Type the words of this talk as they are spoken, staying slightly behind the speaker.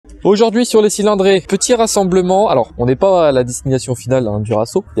Aujourd'hui sur les cylindrés, petit rassemblement. Alors, on n'est pas à la destination finale hein, du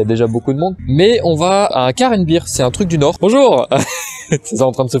Rasso, il y a déjà beaucoup de monde. Mais on va à un car and beer, c'est un truc du Nord. Bonjour. C'est ça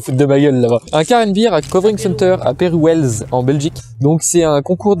en train de se foutre de ma gueule là-bas. Un car and beer à Covering Center à Perry-Wells en Belgique. Donc c'est un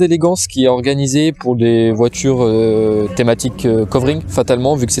concours d'élégance qui est organisé pour des voitures thématiques covering,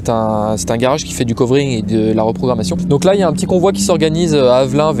 fatalement, vu que c'est un garage qui fait du covering et de la reprogrammation. Donc là, il y a un petit convoi qui s'organise à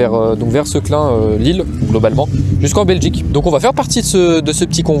Avelin vers Seclin, Lille, globalement, jusqu'en Belgique. Donc on va faire partie de ce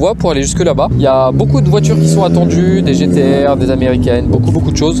petit convoi pour aller jusque là-bas. Il y a beaucoup de voitures qui sont attendues, des GTR, des américaines,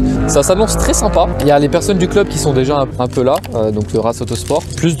 beaucoup de choses. Ça s'annonce très sympa. Il y a les personnes du club qui sont déjà un peu là, donc le Rasso Autosport,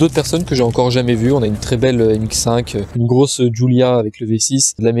 plus d'autres personnes que j'ai encore jamais vues. On a une très belle MX5, une grosse Giulia avec le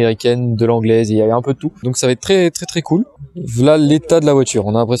V6, de l'américaine, de l'anglaise, il y a un peu de tout. Donc ça va être très cool. Voilà l'état de la voiture.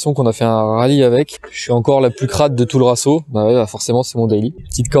 On a l'impression qu'on a fait un rallye avec. Je suis encore la plus crade de tout le Rasso. Bah ouais, forcément c'est mon daily.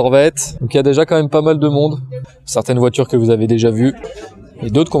 Petite Corvette. Donc il y a déjà quand même pas mal de monde. Certaines voitures que vous avez déjà vues et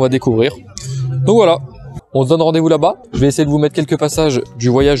d'autres qu'on va découvrir. Donc voilà. On se donne rendez-vous là-bas. Je vais essayer de vous mettre quelques passages du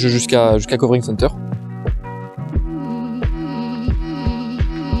voyage jusqu'à Covering Center.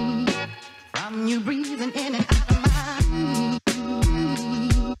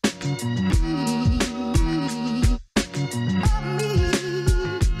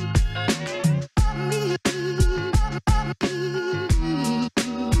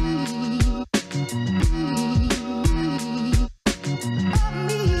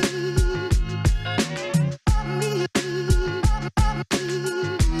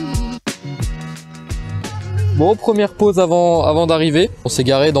 Bon, première pause avant d'arriver. On s'est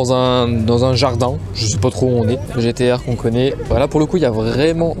garé dans un jardin. Je sais pas trop où on est. Le GTR qu'on connaît. Voilà, pour le coup, il y a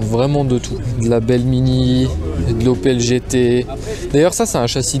vraiment de tout. De la belle Mini, de l'Opel GT. D'ailleurs, ça, c'est un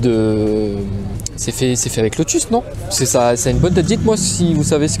châssis de... C'est fait avec Lotus, non? C'est ça, c'est une bonne tête. Dites-moi si vous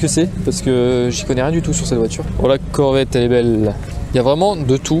savez ce que c'est, parce que j'y connais rien du tout sur cette voiture. Oh, la Corvette, elle est belle. Il y a vraiment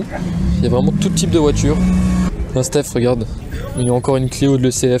de tout. Il y a vraiment tout type de voiture. Un Steph, regarde. Il y a encore une Clio de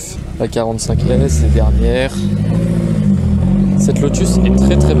l'ECF, la 45S, les dernières. Cette Lotus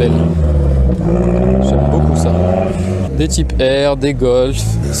est très belle. J'aime beaucoup ça. Des types R, des Golf,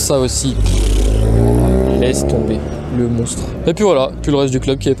 ça aussi. Laisse tomber, le monstre. Et puis voilà, tout le reste du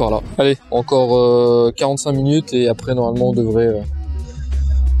club qui est par là. Allez, encore 45 minutes et après normalement on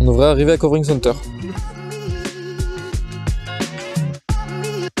devrait arriver à Covering Center.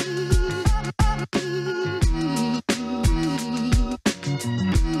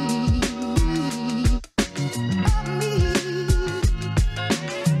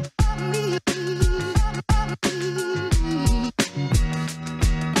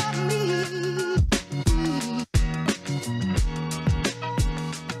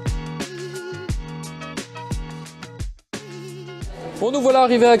 Bon, nous voilà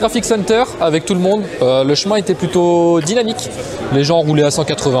arrivés à Graphic Center avec tout le monde. Le chemin était plutôt dynamique. Les gens roulaient à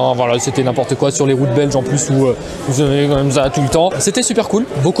 180, voilà, c'était n'importe quoi sur les routes belges en plus où vous avez quand même ça tout le temps. C'était super cool,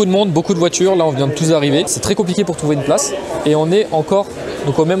 beaucoup de monde, beaucoup de voitures. Là, on vient de tous arriver. C'est très compliqué pour trouver une place. Et on est encore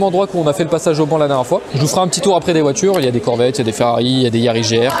donc au même endroit qu'on a fait le passage au banc la dernière fois. Je vous ferai un petit tour après des voitures. Il y a des Corvettes, il y a des Ferrari, il y a des Yaris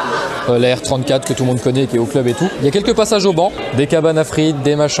GR, la R34 que tout le monde connaît qui est au club et tout. Il y a quelques passages au banc, des cabanes à frites,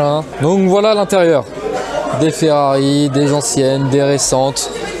 des machins. Donc voilà l'intérieur. Des Ferrari, des anciennes, des récentes.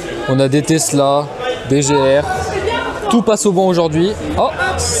 On a des Tesla, des GR. Tout passe au banc aujourd'hui. Oh,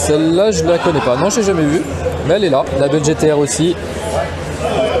 celle-là, je la connais pas. Non, je l'ai jamais vue. Mais elle est là. La belle GTR aussi.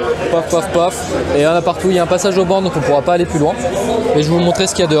 Paf. Et il y en a partout. Il y a un passage au banc, donc on ne pourra pas aller plus loin. Mais je vais vous montrer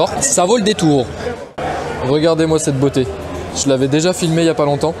ce qu'il y a dehors. Ça vaut le détour. Regardez-moi cette beauté. Je l'avais déjà filmé il n'y a pas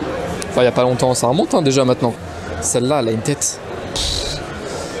longtemps. Enfin, il n'y a pas longtemps. Ça remonte hein, déjà maintenant. Celle-là, elle a une tête.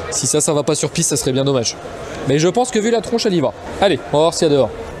 Si ça va pas sur piste, ça serait bien dommage. Mais je pense que vu la tronche, elle y va. Allez, on va voir s'il y a dehors.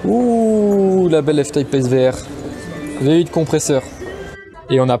 Ouh, la belle F-Type SVR. V8 compresseur.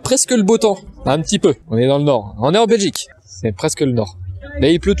 Et on a presque le beau temps. Un petit peu. On est dans le nord. On est en Belgique. C'est presque le nord.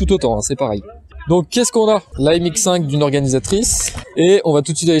 Mais il pleut tout autant, hein, c'est pareil. Donc qu'est-ce qu'on a? La MX5 d'une organisatrice. Et on va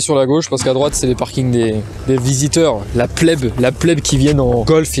tout de suite aller sur la gauche parce qu'à droite, c'est les parkings des visiteurs. La plèbe qui viennent en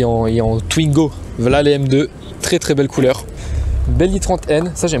Golf et en Twingo. Voilà les M2. Très belle couleur. Belle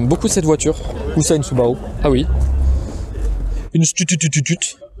i30N, ça j'aime beaucoup cette voiture. Ou ça, une Subaru. Ah oui. Une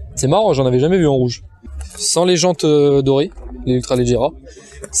stututututut. C'est marrant, j'en avais jamais vu en rouge. Sans les jantes dorées, les Ultra Leggera.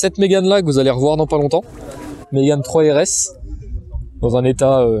 Cette Mégane là que vous allez revoir dans pas longtemps. Mégane 3 RS. Dans un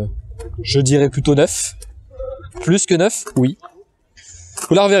état, je dirais plutôt neuf. Plus que neuf, oui.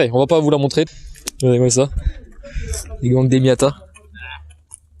 Vous la reverrez, on va pas vous la montrer. Regardez-moi ça. Les gangs des Miata.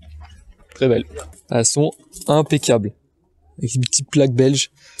 Très belles. Elles sont impeccables. Avec une petite plaque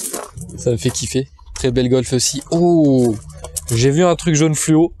belge, ça me fait kiffer. Très belle Golf aussi. Oh, j'ai vu un truc jaune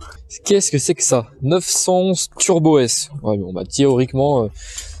fluo. Qu'est-ce que c'est que ça? 911 Turbo S. Ouais, bon, bah théoriquement,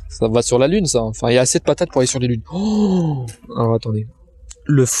 Ça va sur la lune, ça. Enfin, il y a assez de patates pour aller sur les lunes. Oh, alors attendez.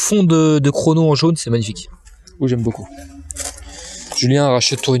 Le fond de chrono en jaune, c'est magnifique. Oh, j'aime beaucoup. Julien,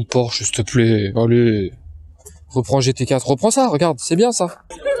 rachète-toi une Porsche, s'il te plaît. Allez. Reprends GT4. Reprends ça, regarde, c'est bien ça.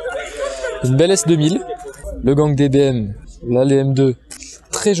 Une belle S2000. Le gang des BM. Là, les M2.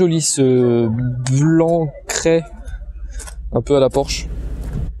 Très joli ce blanc craie. Un peu à la Porsche.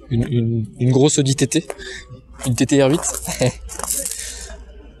 Une grosse Audi TT. Une TT R8.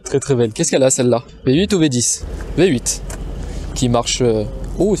 Très très belle. Qu'est-ce qu'elle a celle-là? V8 ou V10? V8. Qui marche...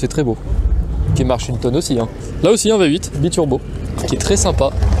 Oh, c'est très beau. Qui marche une tonne aussi. Hein. Là aussi un V8, biturbo. Qui est très sympa.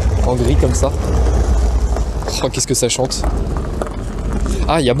 En gris comme ça. Oh, qu'est-ce que ça chante.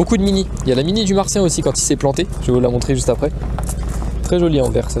 Ah, il y a beaucoup de mini. Il y a la mini du Martien aussi quand il s'est planté. Je vais vous la montrer juste après. Très jolie en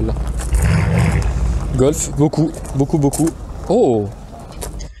vert celle-là. Golf, beaucoup. Oh,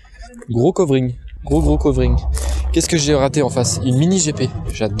 gros covering. Gros covering. Qu'est-ce que j'ai raté en face? Une mini GP.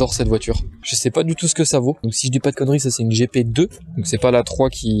 J'adore cette voiture. Je sais pas du tout ce que ça vaut. Donc si je dis pas de conneries, ça c'est une GP2. Donc c'est pas la 3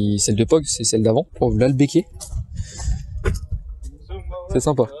 qui... celle de POG, c'est celle d'avant. Oh, là le béquet. C'est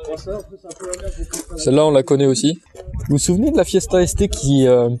sympa. Celle-là on la connaît aussi. Vous vous souvenez de la Fiesta ST qui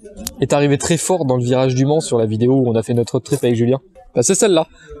est arrivée très fort dans le virage du Mans sur la vidéo où on a fait notre road trip avec Julien? Bah c'est celle-là.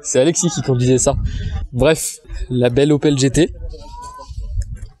 C'est Alexis qui conduisait ça. Bref, la belle Opel GT.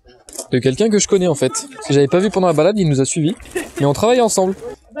 De quelqu'un que je connais en fait. Que j'avais pas vu pendant la balade, il nous a suivis. Mais on travaille ensemble.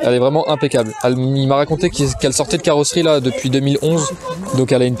 Elle est vraiment impeccable. Il m'a raconté qu'elle sortait de carrosserie là depuis 2011.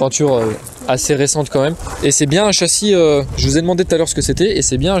 Donc elle a une peinture assez récente quand même. Et c'est bien un châssis, je vous ai demandé tout à l'heure ce que c'était. Et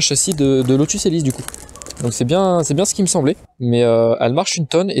c'est bien un châssis de Lotus Elise du coup. Donc c'est bien ce qui me semblait. Mais elle marche une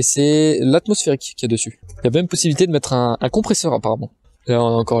tonne et c'est l'atmosphérique qu'il y a dessus. Il y a même possibilité de mettre un compresseur apparemment. Là on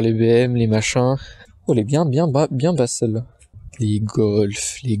a encore les BM, les machins. Oh elle est bien basse celle-là. Les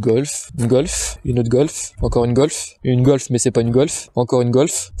golfs, une golf, une autre golf, encore une golf mais c'est pas une golf, encore une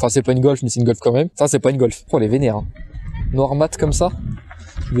golf, enfin c'est pas une golf mais c'est une golf quand même, ça c'est pas une golf. Oh les vénères, hein. Noir mat comme ça,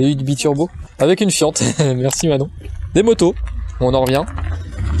 V8 biturbo, avec une fiente, merci Manon. Des motos, on en revient.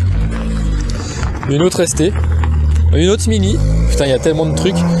 Une autre ST, une autre mini, putain il y a tellement de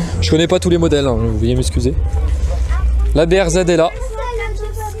trucs, je connais pas tous les modèles, hein, vous veuillez m'excuser. La BRZ est là,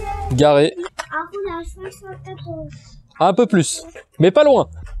 garée. Un peu plus, mais pas loin.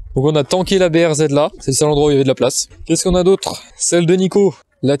 Donc on a tanké la BRZ là, c'est le seul endroit où il y avait de la place. Qu'est-ce qu'on a d'autre? Celle de Nico,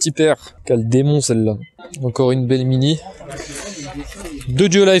 la Type R, quel démon celle-là. Encore une belle mini. De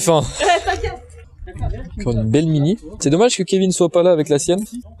Dieu Life 1. Encore une belle mini. C'est dommage que Kevin soit pas là avec la sienne,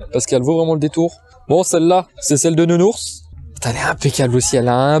 parce qu'elle vaut vraiment le détour. Bon, celle-là, c'est celle de Nounours. Putain, elle est impeccable aussi, elle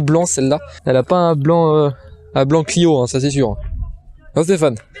a un blanc celle-là. Elle a pas un blanc Clio, hein, ça c'est sûr. Non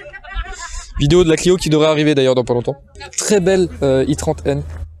Stéphane. Vidéo de la Clio qui devrait arriver d'ailleurs dans pas longtemps. Très belle i30N.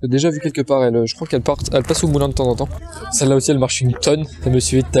 J'ai déjà vu quelque part, je crois qu'elle passe au moulin de temps en temps. Celle-là aussi elle marche une tonne. Elle me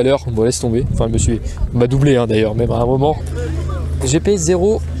suivait tout à l'heure, bon laisse tomber. Enfin elle me suivait. Elle m'a doublé hein, d'ailleurs, même à un moment. GP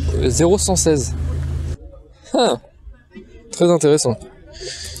 0116. Ah, très intéressant.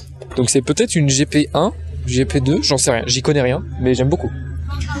 Donc c'est peut-être une GP1, GP2, j'en sais rien, j'y connais rien, mais j'aime beaucoup.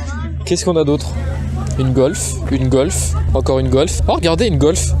 Qu'est-ce qu'on a d'autre? Une Golf, encore une Golf. Oh regardez une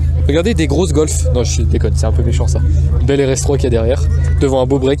Golf. Regardez des grosses Golf. Non je déconne, c'est un peu méchant ça. Une belle RS3 qu'il y a derrière. Devant un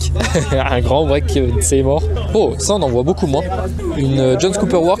beau break. Un grand break, c'est mort. Oh ça on en voit beaucoup moins. Une John's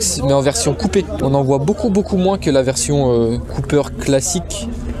Cooper Works mais en version coupée. On en voit beaucoup moins que la version Cooper classique.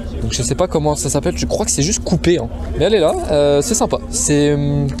 Donc je sais pas comment ça s'appelle, je crois que c'est juste coupé hein. Mais elle est là, c'est sympa.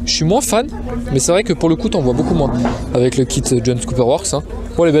 Je suis moins fan, mais c'est vrai que pour le coup t'en vois beaucoup moins. Avec le kit John's Cooper Works hein.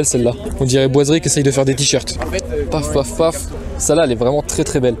 Oh elle est belle celle-là. On dirait Boiserie qui essaye de faire des t-shirts. Paf paf paf. Celle-là elle est vraiment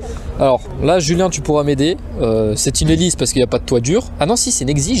très belle. Alors là Julien tu pourras m'aider. C'est une hélice parce qu'il n'y a pas de toit dur. Ah non si c'est une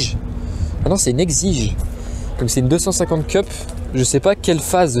exige. Ah non c'est une exige. Donc c'est une 250 cup. Je sais pas quelle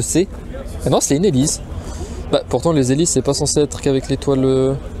phase c'est. Ah non c'est une hélice. Bah pourtant les hélices c'est pas censé être qu'avec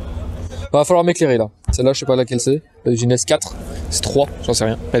l'étoile... Va falloir m'éclairer là. Celle-là, je sais pas laquelle c'est. J'ai une S4, c'est 3, j'en sais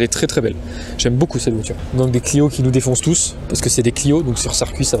rien. Elle est très belle. J'aime beaucoup cette voiture. Donc des Clio qui nous défoncent tous, parce que c'est des Clio, donc sur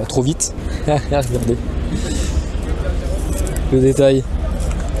circuit ça va trop vite. Regardez. Le détail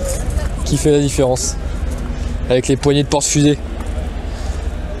qui fait la différence. Avec les poignées de porte fusée.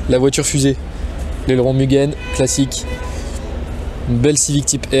 La voiture fusée. L'aileron Mugen, classique. Une belle Civic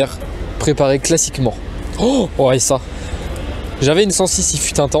Type R, préparée classiquement. Oh ouais ça. J'avais une 106 il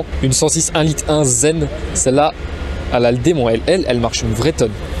fut un temps, une 106 1 litre 1 Zen, celle-là, elle a le démon, elle marche une vraie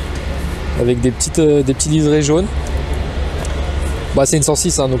tonne. Avec des petits livrets jaunes. Bah c'est une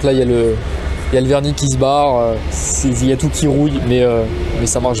 106, hein, donc là il y a le vernis qui se barre, il y a tout qui rouille, mais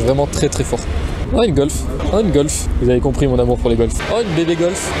ça marche vraiment très fort. Oh, une Golf. Oh, une Golf. Vous avez compris mon amour pour les Golf. Oh, une bébé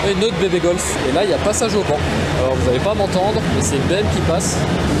Golf. Oh, une autre bébé Golf. Et là, il y a passage au banc. Alors, vous n'allez pas m'entendre, mais c'est une BM qui passe.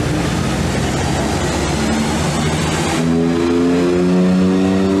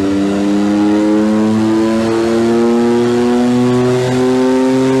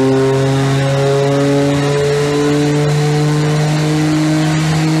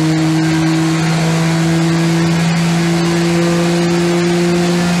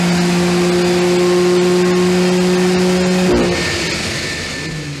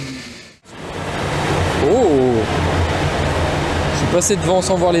 Passer devant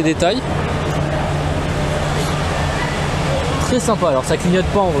sans voir les détails. Très sympa, alors ça clignote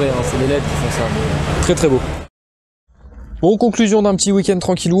pas en vrai, hein, c'est les LED qui font ça. Très très beau. Bon, conclusion d'un petit week-end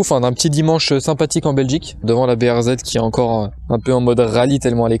tranquillou, enfin d'un petit dimanche sympathique en Belgique, devant la BRZ qui est encore un peu en mode rallye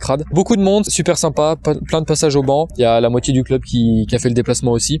tellement elle est crade. Beaucoup de monde, super sympa, plein de passages au banc, il y a la moitié du club qui a fait le déplacement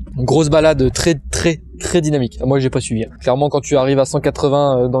aussi. Une grosse balade très dynamique. Moi j'ai pas suivi. Clairement quand tu arrives à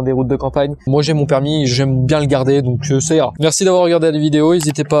 180 dans des routes de campagne, moi j'ai mon permis, j'aime bien le garder, donc ça ira. Merci d'avoir regardé la vidéo,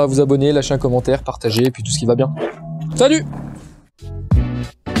 n'hésitez pas à vous abonner, lâcher un commentaire, partager et puis tout ce qui va bien. Salut!